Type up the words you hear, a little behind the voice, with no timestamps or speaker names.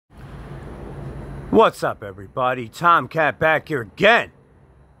What's up, everybody? Tomcat back here again.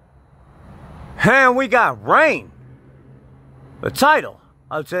 And we got rain. The title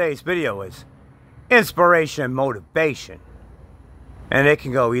of today's video is Inspiration and Motivation. And it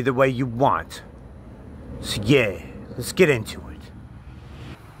can go either way you want. So yeah, let's get into it.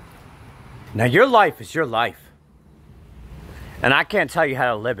 Now your life is your life. And I can't tell you how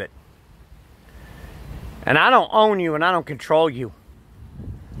to live it. And I don't own you and I don't control you.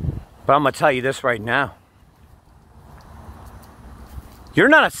 But I'm going to tell you this right now. You're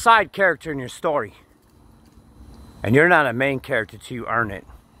not a side character in your story. And you're not a main character till you earn it.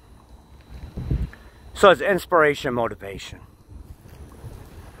 So it's inspiration and motivation.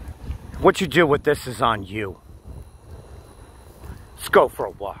 What you do with this is on you. Let's go for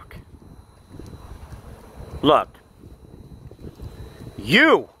a walk. Look.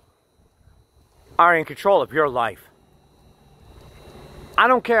 You are in control of your life. I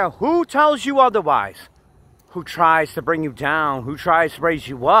don't care who tells you otherwise, who tries to bring you down, who tries to raise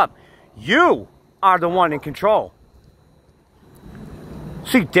you up. You are the one in control.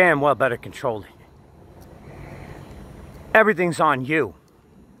 So you damn well better control it. Everything's on you.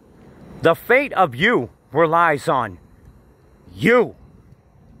 The fate of you relies on you.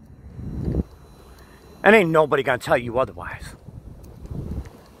 And ain't nobody gonna tell you otherwise.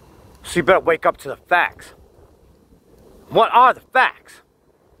 So you better wake up to the facts. What are the facts?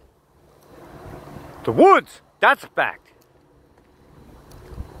 The woods, that's a fact.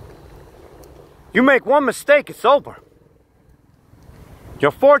 You make one mistake, it's over. You're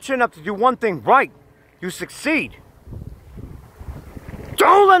fortunate enough to do one thing right. You succeed.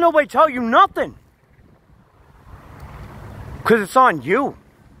 Don't let nobody tell you nothing. Because it's on you.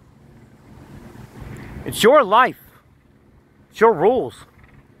 It's your life. It's your rules.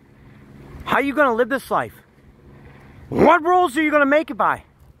 How are you going to live this life? What rules are you going to make it by?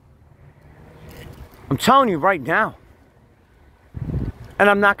 I'm telling you right now. And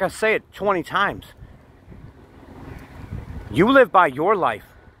I'm not going to say it 20 times. You live by your life,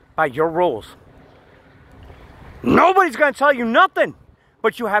 by your rules. Nobody's going to tell you nothing,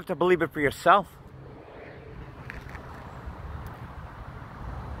 but you have to believe it for yourself.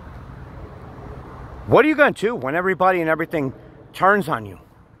 What are you going to do when everybody and everything turns on you?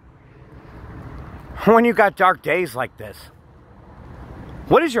 When you got dark days like this?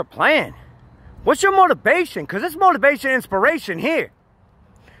 What is your plan? What's your motivation? Because it's motivation and inspiration here.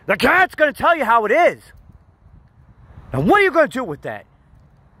 The cat's going to tell you how it is. Now, what are you going to do with that?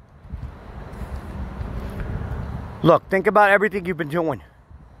 Look, think about everything you've been doing.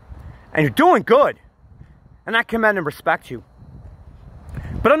 And you're doing good. And I commend and respect you.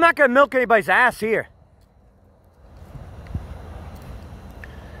 But I'm not going to milk anybody's ass here.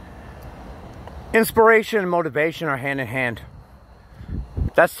 Inspiration and motivation are hand in hand.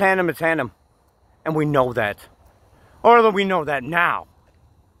 That's tandem to tandem. And we know that. Or we know that now.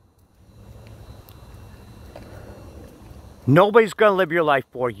 Nobody's going to live your life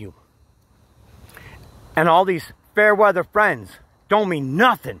for you. And all these fair weather friends don't mean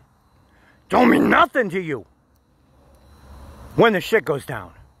nothing. Don't mean nothing to you. When the shit goes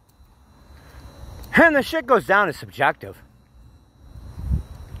down. And the shit goes down is subjective.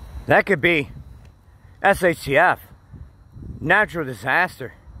 That could be SHTF, natural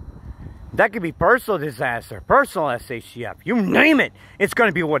disaster. That could be personal disaster, personal SHTF. You name it, it's going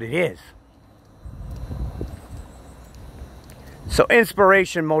to be what it is. So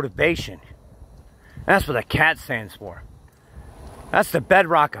inspiration, motivation. That's what the CAT stands for. That's the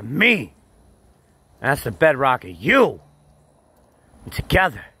bedrock of me. That's the bedrock of you. And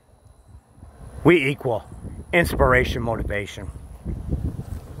together, we equal inspiration, motivation.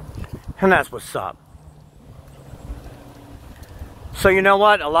 And that's what's up. So you know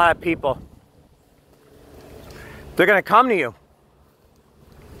what? A lot of people, they're going to come to you.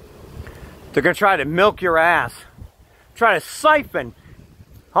 They're going to try to milk your ass. Try to siphon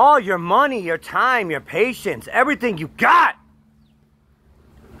all your money, your time, your patience, everything you got.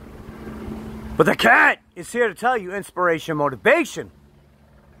 But the cat is here to tell you inspiration, motivation.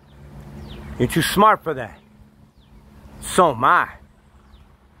 You're too smart for that. So am I.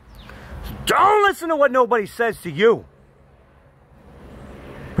 Don't listen to what nobody says to you.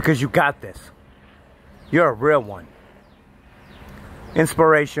 Because you got this. You're a real one.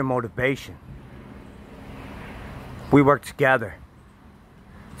 Inspiration, motivation. We work together.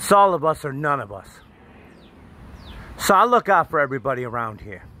 It's all of us or none of us. So I look out for everybody around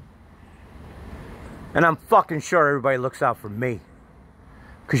here. And I'm fucking sure everybody looks out for me.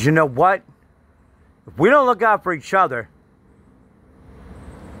 Because you know what? If we don't look out for each other,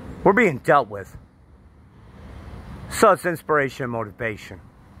 we're being dealt with. So it's inspiration and motivation.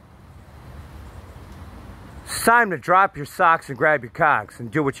 It's time to drop your socks and grab your cocks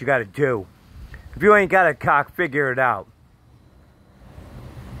and do what you gotta do. If you ain't got a cock, figure it out.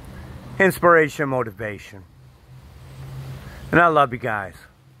 Inspiration, motivation. And I love you guys.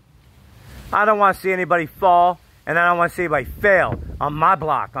 I don't want to see anybody fall, and I don't want to see anybody fail on my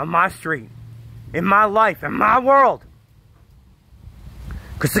block, on my street, in my life, in my world.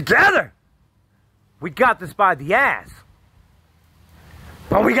 Because together, we got this by the ass.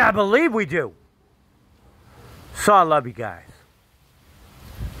 But we gotta believe we do. So I love you guys.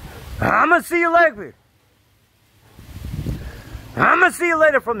 I'm gonna see you later. I'm gonna see you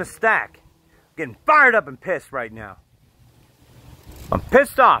later from the stack. I'm getting fired up and pissed right now. I'm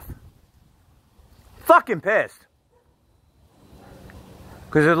pissed off. Fucking pissed.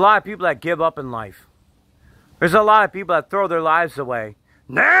 Because there's a lot of people that give up in life. There's a lot of people that throw their lives away.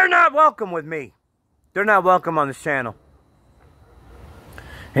 They're not welcome with me. They're not welcome on this channel.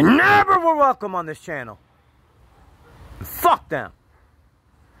 And never were welcome on this channel. Fuck them.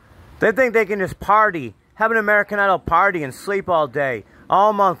 They think they can just party, have an American Idol party and sleep all day,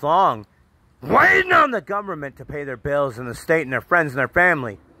 all month long, waiting on the government to pay their bills and the state and their friends and their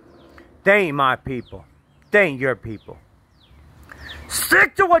family. They ain't my people. They ain't your people.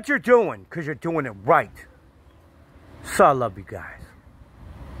 Stick to what you're doing, because you're doing it right. So I love you guys.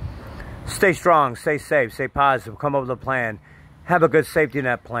 Stay strong, stay safe, stay positive, come up with a plan. Have a good safety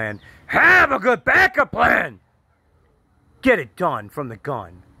net plan. Have a good backup plan. Get it done from the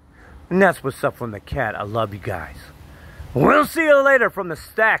gun. And that's what's up from the cat. I love you guys. We'll see you later from the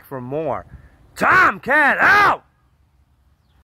stack for more. Tom Cat out!